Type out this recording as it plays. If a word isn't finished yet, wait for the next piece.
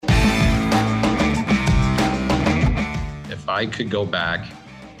I could go back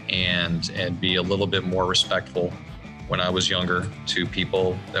and be a little bit more respectful when I was younger to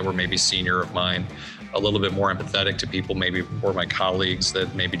people that were maybe senior of mine, a little bit more empathetic to people maybe were my colleagues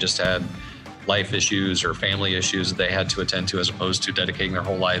that maybe just had life issues or family issues that they had to attend to, as opposed to dedicating their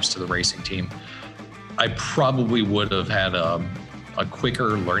whole lives to the racing team, I probably would have had a quicker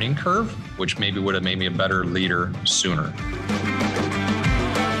learning curve, which maybe would have made me a better leader sooner.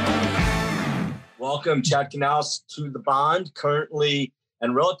 Welcome, Chad Knaus, to the Bond, currently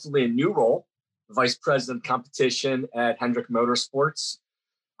and relatively a new role, Vice President of Competition at Hendrick Motorsports.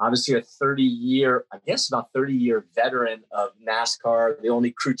 Obviously a 30-year veteran of NASCAR, the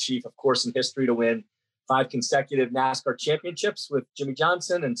only crew chief, of course, in history to win 5 consecutive NASCAR championships with Jimmy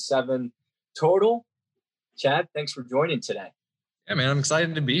Johnson and 7 total. Chad, thanks for joining today. Yeah, man, I'm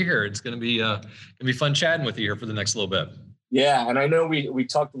excited to be here. It's going to be fun chatting with you here for the next little bit. Yeah, and I know we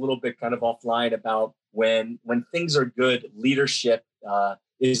talked a little bit kind of offline about when things are good, leadership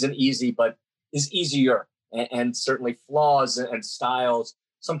isn't easy, but is easier. And certainly flaws and styles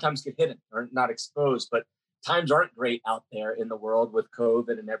sometimes get hidden or not exposed. But times aren't great out there in the world with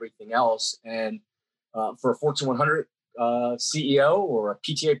COVID and everything else. And for a Fortune 100 CEO or a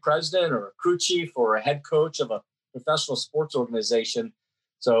PTA president or a crew chief or a head coach of a professional sports organization.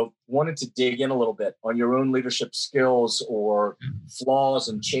 So wanted to dig in a little bit on your own leadership skills or flaws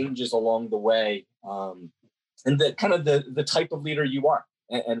and changes along the way, and the kind of the type of leader you are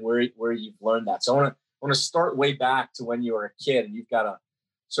and where you've learned that. So I want to start way back to when you were a kid, and you've got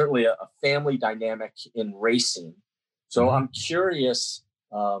certainly a family dynamic in racing. So I'm curious,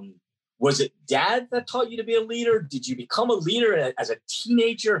 was it dad that taught you to be a leader? Did you become a leader as a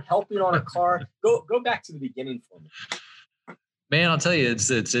teenager helping on a car? Go back to the beginning for me. Man, I'll tell you,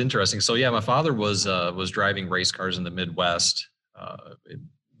 it's interesting. So yeah, my father was driving race cars in the Midwest,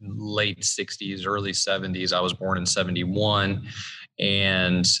 late 60s, early 70s. I was born in 71.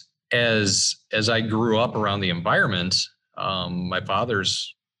 And as I grew up around the environment, my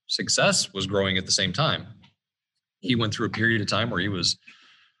father's success was growing at the same time. He went through a period of time where he was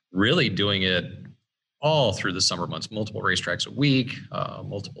really doing it all through the summer months, multiple racetracks a week,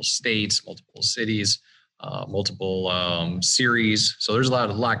 multiple states, multiple cities, multiple series. So there's a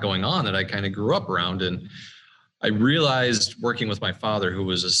lot going on that I kind of grew up around. And I realized working with my father, who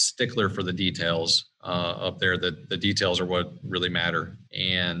was a stickler for the details up there, that the details are what really matter.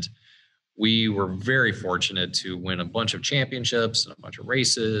 And we were very fortunate to win a bunch of championships and a bunch of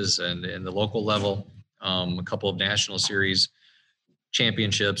races and in the local level, a couple of national series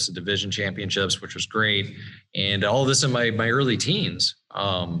championships, division championships, which was great. And all of this in my early teens.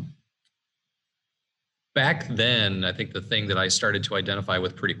 Back then, I think the thing that I started to identify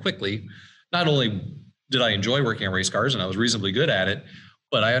with pretty quickly, not only did I enjoy working on race cars and I was reasonably good at it,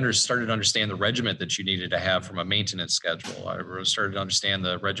 but I started to understand the regiment that you needed to have from a maintenance schedule. I started to understand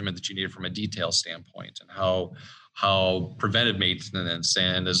the regiment that you needed from a detail standpoint, and how preventive maintenance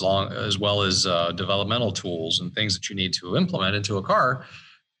and as well as developmental tools and things that you need to implement into a car,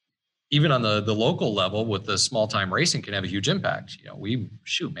 even on the local level with the small time racing, can have a huge impact. You know, we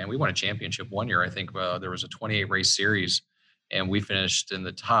won a championship one year. I think there was a 28 race series and we finished in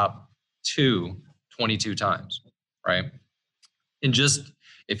the top 22 times, right? And just,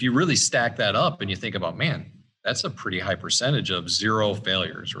 if you really stack that up and you think about, man, that's a pretty high percentage of 0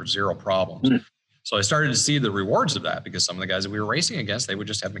 failures or 0 problems. Mm-hmm. So I started to see the rewards of that, because some of the guys that we were racing against, they would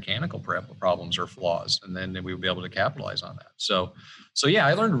just have mechanical problems or flaws, and then we would be able to capitalize on that. So yeah,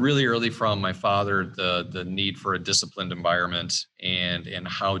 I learned really early from my father the need for a disciplined environment and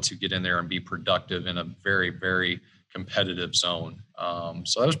how to get in there and be productive in a very, very competitive zone.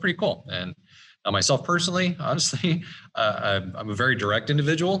 So that was pretty cool. And myself personally, honestly, I'm a very direct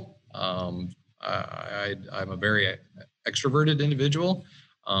individual. I'm a very extroverted individual.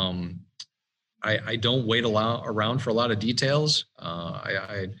 I don't wait around for a lot of details.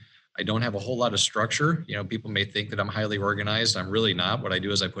 I don't have a whole lot of structure. You know, people may think that I'm highly organized. I'm really not. What I do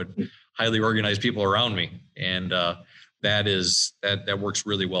is I put highly organized people around me, and that works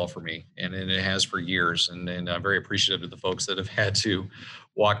really well for me, and it has for years. And I'm very appreciative of the folks that have had to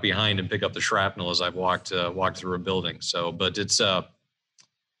walk behind and pick up the shrapnel as I've walked through a building. So, but it's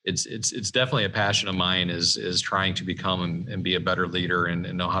definitely a passion of mine is trying to become and be a better leader and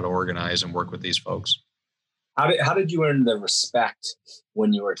know how to organize and work with these folks. How did you earn the respect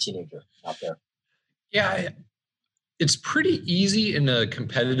when you were a teenager out there? Yeah, it's pretty easy in a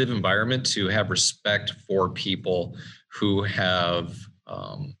competitive environment to have respect for people who have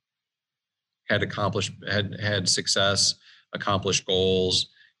had success, accomplished goals.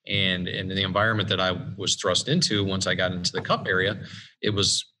 And in the environment that I was thrust into, once I got into the Cup area, it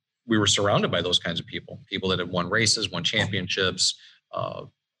was we were surrounded by those kinds of people that had won races, won championships,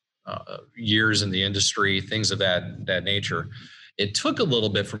 years in the industry, things of that nature. It took a little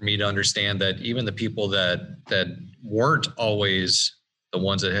bit for me to understand that even the people that weren't always the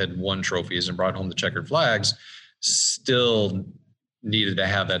ones that had won trophies and brought home the checkered flags still needed to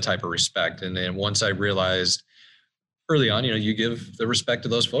have that type of respect. And then once I realized early on, you give the respect to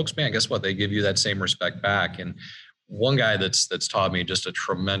those folks, man, guess what? They give you that same respect back. And one guy that's taught me just a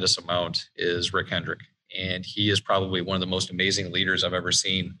tremendous amount is Rick Hendrick. And he is probably one of the most amazing leaders I've ever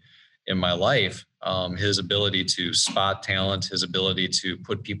seen in my life. His ability to spot talent, his ability to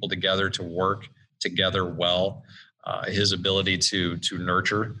put people together to work together well, his ability to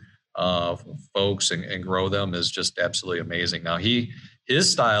nurture folks and grow them is just absolutely amazing. Now his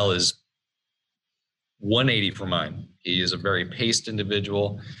style is 180 from mine. He is a very paced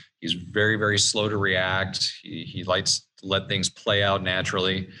individual. He's very, very slow to react. He likes to let things play out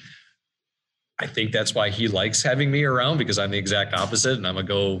naturally. I think that's why he likes having me around, because I'm the exact opposite, and I'm gonna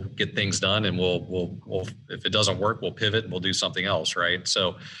go get things done, and we'll if it doesn't work, we'll pivot and we'll do something else, right?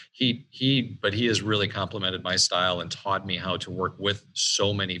 So but he has really complemented my style and taught me how to work with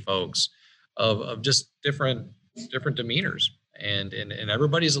so many folks of just different demeanors, and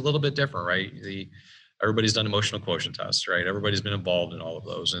everybody's a little bit different, right? Everybody's done emotional quotient tests, right? Everybody's been involved in all of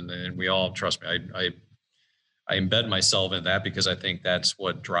those, and we all, trust me, I embed myself in that because I think that's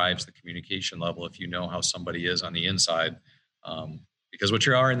what drives the communication level. If you know how somebody is on the inside, because what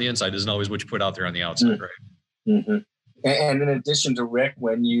you are on the inside isn't always what you put out there on the outside, right? Mm-hmm. And in addition to Rick,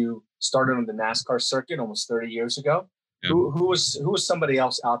 when you started on the NASCAR circuit almost 30 years ago, yeah. who was somebody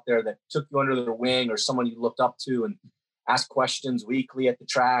else out there that took you under their wing, or someone you looked up to and asked questions weekly at the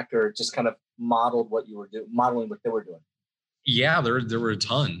track, or just kind of modeling what they were doing? Yeah, there were a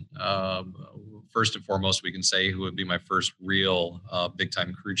ton. First and foremost, we can say who would be my first real big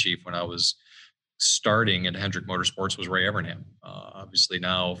time crew chief when I was starting at Hendrick Motorsports was Ray Evernham. Obviously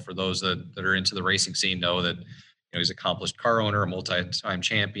now, for those that are into the racing scene, know that he's an accomplished car owner, a multi-time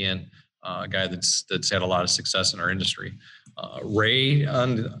champion, a guy that's had a lot of success in our industry. Ray,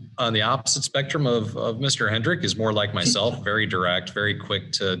 on the opposite spectrum of Mr. Hendrick, is more like myself, very direct, very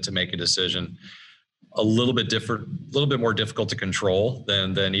quick to make a decision. A little bit different, a little bit more difficult to control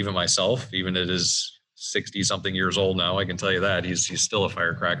than even myself. Even at his 60-something years old now, I can tell you that he's still a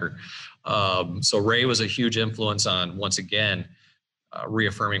firecracker. So Ray was a huge influence on, once again,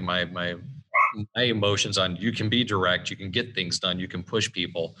 reaffirming my emotions on, you can be direct, you can get things done, you can push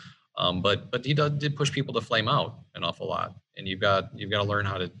people, but he did push people to flame out an awful lot, and you've got to learn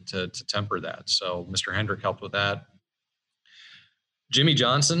how to temper that. So Mr. Hendrick helped with that. Jimmy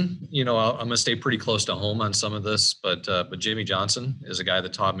Johnson, I'm going to stay pretty close to home on some of this, but Jimmy Johnson is a guy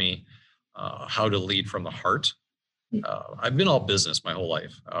that taught me how to lead from the heart. I've been all business my whole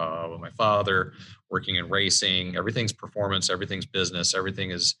life. With my father, working in racing, everything's performance, everything's business,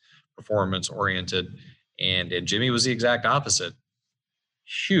 everything is performance oriented. And Jimmy was the exact opposite.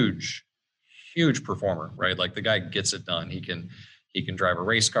 Huge performer, right? Like, the guy gets it done. He can drive a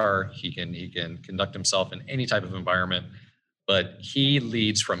race car. He can conduct himself in any type of environment. But he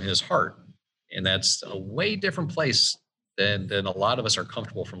leads from his heart, and that's a way different place than a lot of us are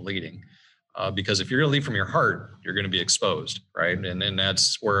comfortable from leading. Because if you're going to lead from your heart, you're going to be exposed, right? And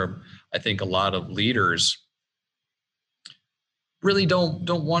that's where I think a lot of leaders really don't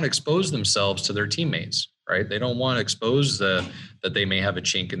want to expose themselves to their teammates, right? They don't want to expose that they may have a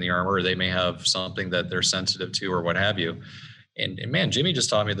chink in the armor, or they may have something that they're sensitive to, or what have you. And man, Jimmy just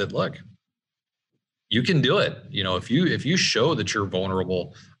taught me that, look, you can do it. If you show that you're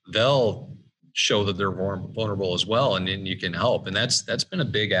vulnerable, they'll show that they're vulnerable as well, and then you can help. And that's been a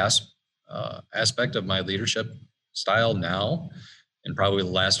big aspect of my leadership style now, and probably the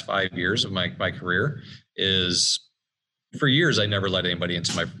last 5 years of my career. Is, for years I never let anybody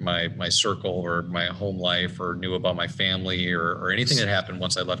into my circle or my home life, or knew about my family or anything that happened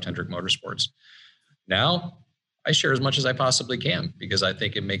once I left Hendrick Motorsports. Now I share as much as I possibly can, because I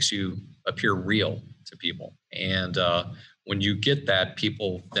think it makes you appear real to people. And when you get that,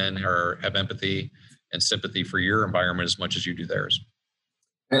 people then have empathy and sympathy for your environment as much as you do theirs.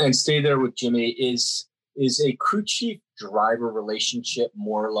 And stay there with Jimmy. Is a crew chief driver relationship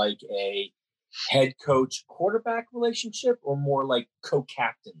more like a head coach quarterback relationship, or more like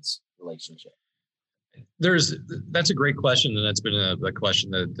co-captains relationship? That's a great question. And that's been a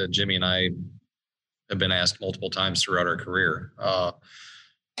question that Jimmy and I have been asked multiple times throughout our career.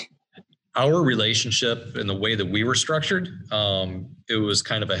 Our relationship and the way that we were structured, it was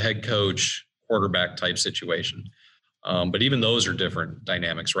kind of a head coach quarterback type situation. But even those are different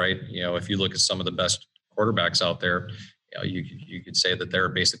dynamics, right? If you look at some of the best quarterbacks out there, you could say that they're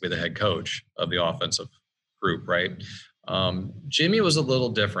basically the head coach of the offensive group, right? Jimmy was a little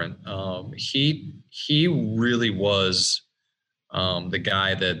different. He really was the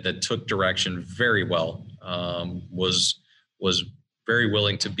guy that took direction very well. Was very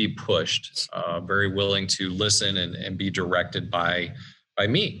willing to be pushed, very willing to listen and be directed by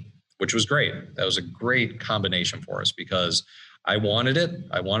me, which was great. That was a great combination for us because I wanted it.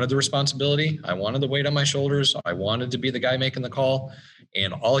 I wanted the responsibility. I wanted the weight on my shoulders. I wanted to be the guy making the call,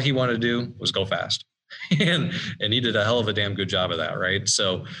 and all he wanted to do was go fast. and he did a hell of a damn good job of that, right?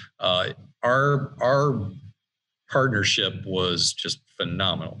 So our partnership was just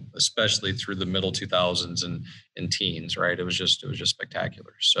phenomenal, especially through the middle 2000s and teens, right? It was just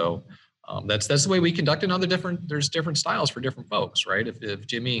spectacular. So that's the way we conduct it. Now there's different styles for different folks, right? If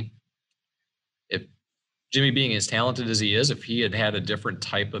Jimmy being as talented as he is, if he had a different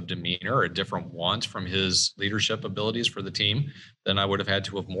type of demeanor or a different want from his leadership abilities for the team, then I would have had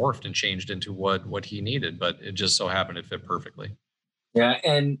to have morphed and changed into what he needed. But it just so happened it fit perfectly. Yeah,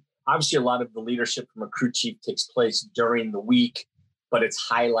 and obviously a lot of the leadership from a crew chief takes place during the week, but it's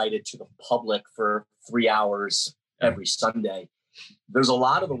highlighted to the public for 3 hours every Sunday. There's a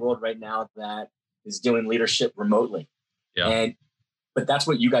lot of the world right now that is doing leadership remotely. Yeah. But that's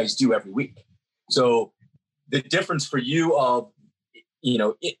what you guys do every week. So the difference for you of,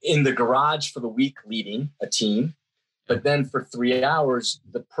 in the garage for the week leading a team, but then for 3 hours,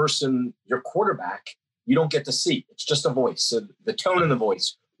 the person, your quarterback, you don't get to see. It's just a voice. So the tone in the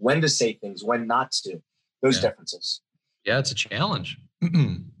voice, when to say things, when not to, those differences. Yeah, it's a challenge.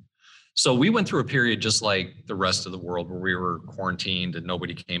 So we went through a period just like the rest of the world where we were quarantined and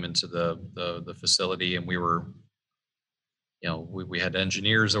nobody came into the facility, and we were, we had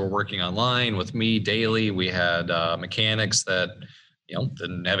engineers that were working online with me daily. We had mechanics that,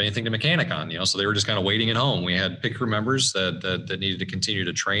 didn't have anything to mechanic on, so they were just kind of waiting at home. We had pit crew members that needed to continue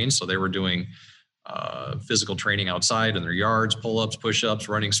to train. So they were doing physical training outside in their yards, pull-ups, push-ups,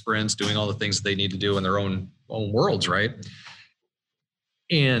 running sprints, doing all the things that they need to do in their own worlds, right?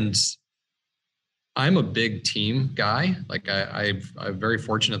 And I'm a big team guy. Like I'm very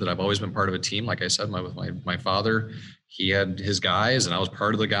fortunate that I've always been part of a team. Like I said, with my father, he had his guys and I was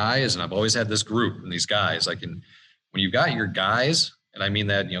part of the guys, and I've always had this group and these guys. Like when you've got your guys, and I mean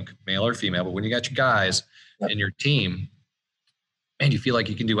that, male or female, but when you got your guys in your team, man, you feel like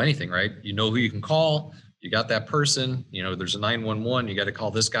you can do anything, right? You know who you can call. You got that person, there's a 911, you got to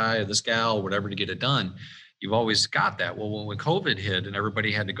call this guy or this gal, whatever, to get it done. You've always got that. Well, when COVID hit and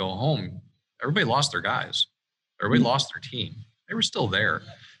everybody had to go home, everybody lost their guys. Everybody lost their team. They were still there.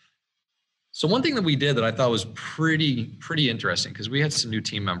 So one thing that we did that I thought was pretty interesting, because we had some new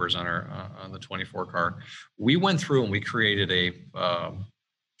team members on on the 24 car. We went through and we created a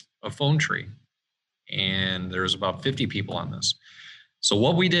phone tree, and there's about 50 people on this. So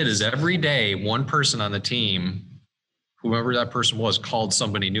what we did is every day, one person on the team, whoever that person was, called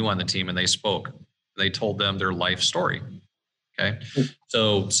somebody new on the team and they spoke. They told them their life story. Okay.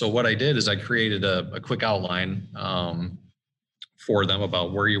 So what I did is I created a quick outline for them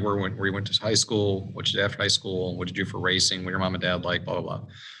about where you were where you went to high school, what you did after high school, what did you do for racing, what your mom and dad like, blah, blah, blah.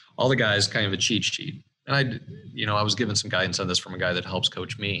 All the guys, kind of a cheat sheet. And I was given some guidance on this from a guy that helps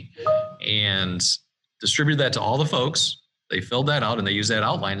coach me, and distributed that to all the folks. They filled that out and they used that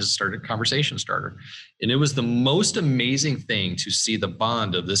outline as a conversation starter. And it was the most amazing thing to see the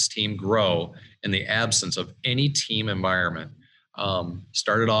bond of this team grow in the absence of any team environment.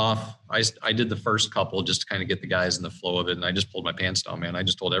 Started off, I did the first couple just to kind of get the guys in the flow of it. And I just pulled my pants down, man. I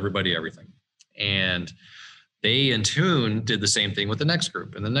just told everybody everything. And they in tune did the same thing with the next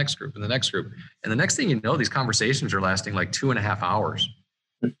group and the next group and the next group. And the next thing you know, these conversations are lasting like 2.5 hours.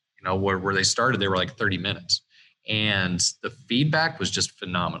 Where they started, they were like 30 minutes. And the feedback was just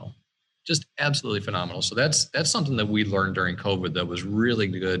phenomenal, just absolutely phenomenal. So that's something that we learned during COVID that was really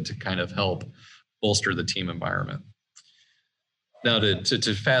good to kind of help bolster the team environment. Now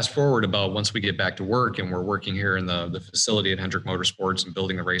to fast forward about once we get back to work and we're working here in the facility at Hendrick Motorsports and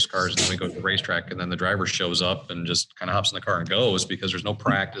building the race cars, and then we go to the racetrack, and then the driver shows up and just kind of hops in the car and goes because there's no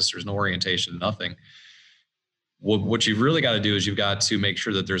practice, there's no orientation, nothing. What you've really got to do is you've got to make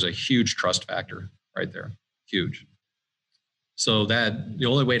sure that there's a huge trust factor right there. Huge. So that the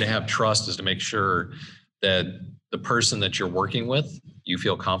only way to have trust is to make sure that the person that you're working with, you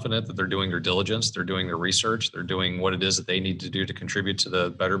feel confident that they're doing their diligence, they're doing their research, they're doing what it is that they need to do to contribute to the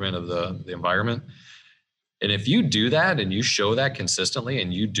betterment of the environment. And if you do that and you show that consistently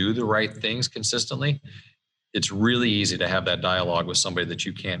and you do the right things consistently, it's really easy to have that dialogue with somebody that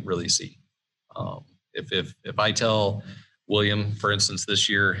you can't really see. If I tell William, for instance, this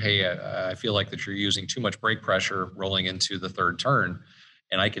year, hey, I feel like that you're using too much brake pressure rolling into the third turn.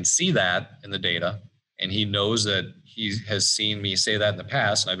 And I can see that in the data. And he knows that he has seen me say that in the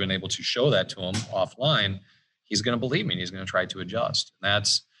past, and I've been able to show that to him offline. He's going to believe me, and he's going to try to adjust. And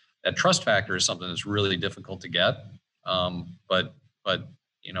that trust factor is something that's really difficult to get. But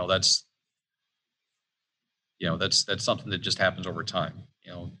that's something that just happens over time.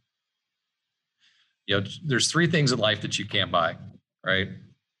 There's three things in life that you can't buy, right?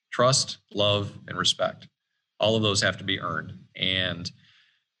 Trust, love, and respect. All of those have to be earned. And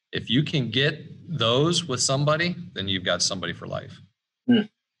if you can get those with somebody, then you've got somebody for life.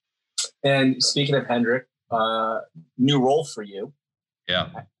 And speaking of Hendrick, new role for you. Yeah.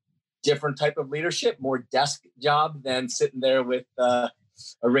 Different type of leadership, more desk job than sitting there with a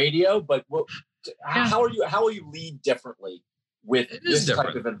radio. But how will you lead differently with this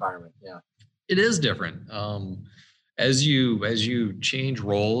type of environment? Yeah. It is different. As you change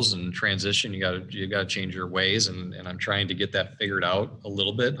roles and transition, you got to change your ways, and I'm trying to get that figured out a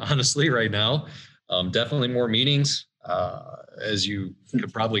little bit, honestly, right now. Definitely more meetings. As you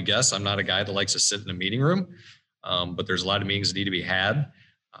could probably guess, I'm not a guy that likes to sit in a meeting room, but there's a lot of meetings that need to be had.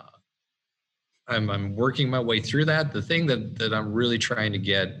 I'm working my way through that. The thing that I'm really trying to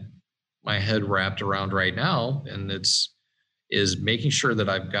get my head wrapped around right now, and is making sure that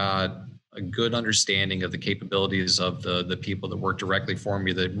I've got a good understanding of the capabilities of the people that work directly for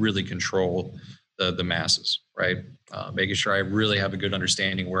me that really control the masses, right? Making sure I really have a good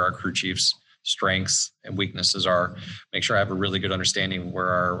understanding where our crew chiefs' strengths and weaknesses are. Make sure I have a really good understanding where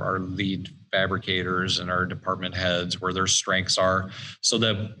our lead fabricators and our department heads, where their strengths are, so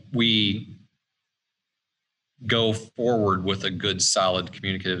that we go forward with a good, solid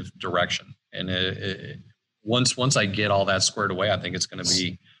communicative direction. And once I get all that squared away, I think it's going to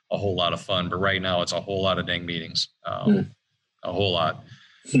be a whole lot of fun. But right now it's a whole lot of dang meetings, a whole lot.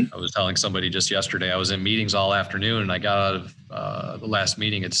 I was telling somebody just yesterday, I was in meetings all afternoon, and I got out of the last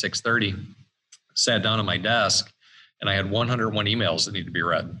meeting at 6:30, sat down at my desk, and I had 101 emails that need to be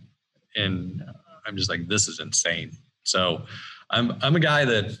read. And I'm just like, this is insane. So I'm a guy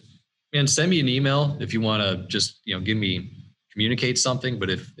that, man, send me an email if you want to just, communicate something. But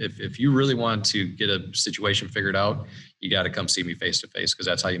if you really want to get a situation figured out, you got to come see me face to face, because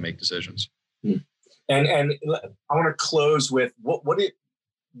that's how you make decisions. And I want to close with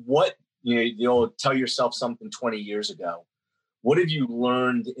you'll tell yourself something 20 years ago. What have you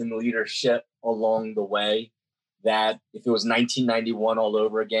learned in leadership along the way that if it was 1991 all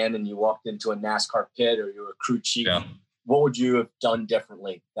over again and you walked into a NASCAR pit, or you were a crew chief, what would you have done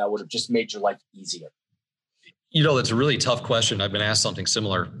differently that would have just made your life easier? That's a really tough question. I've been asked something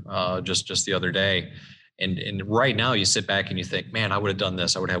similar just the other day. And right now you sit back and you think, man, I would have done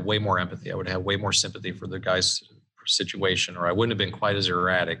this. I would have way more empathy. I would have way more sympathy for the guy's situation, or I wouldn't have been quite as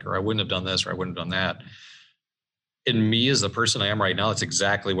erratic, or I wouldn't have done this, or I wouldn't have done that. In me, as the person I am right now, that's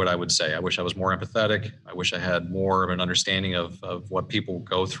exactly what I would say. I wish I was more empathetic. I wish I had more of an understanding of what people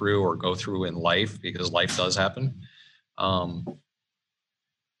go through in life, because life does happen. But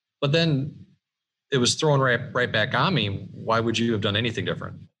then it was thrown right back on me. Why would you have done anything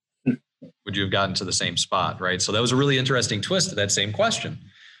different? Would you have gotten to the same spot, right? So that was a really interesting twist to that same question.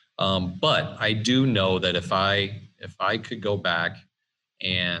 But I do know that if I could go back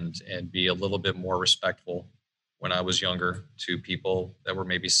and be a little bit more respectful when I was younger to people that were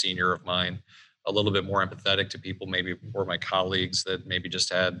maybe senior of mine, a little bit more empathetic to people maybe were my colleagues that maybe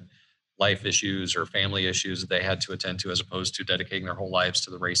just had life issues or family issues that they had to attend to, as opposed to dedicating their whole lives to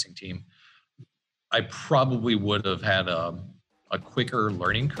the racing team, I probably would have had a quicker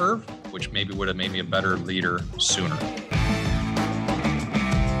learning curve, which maybe would have made me a better leader sooner.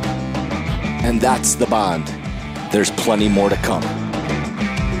 And that's the bond. There's plenty more to come.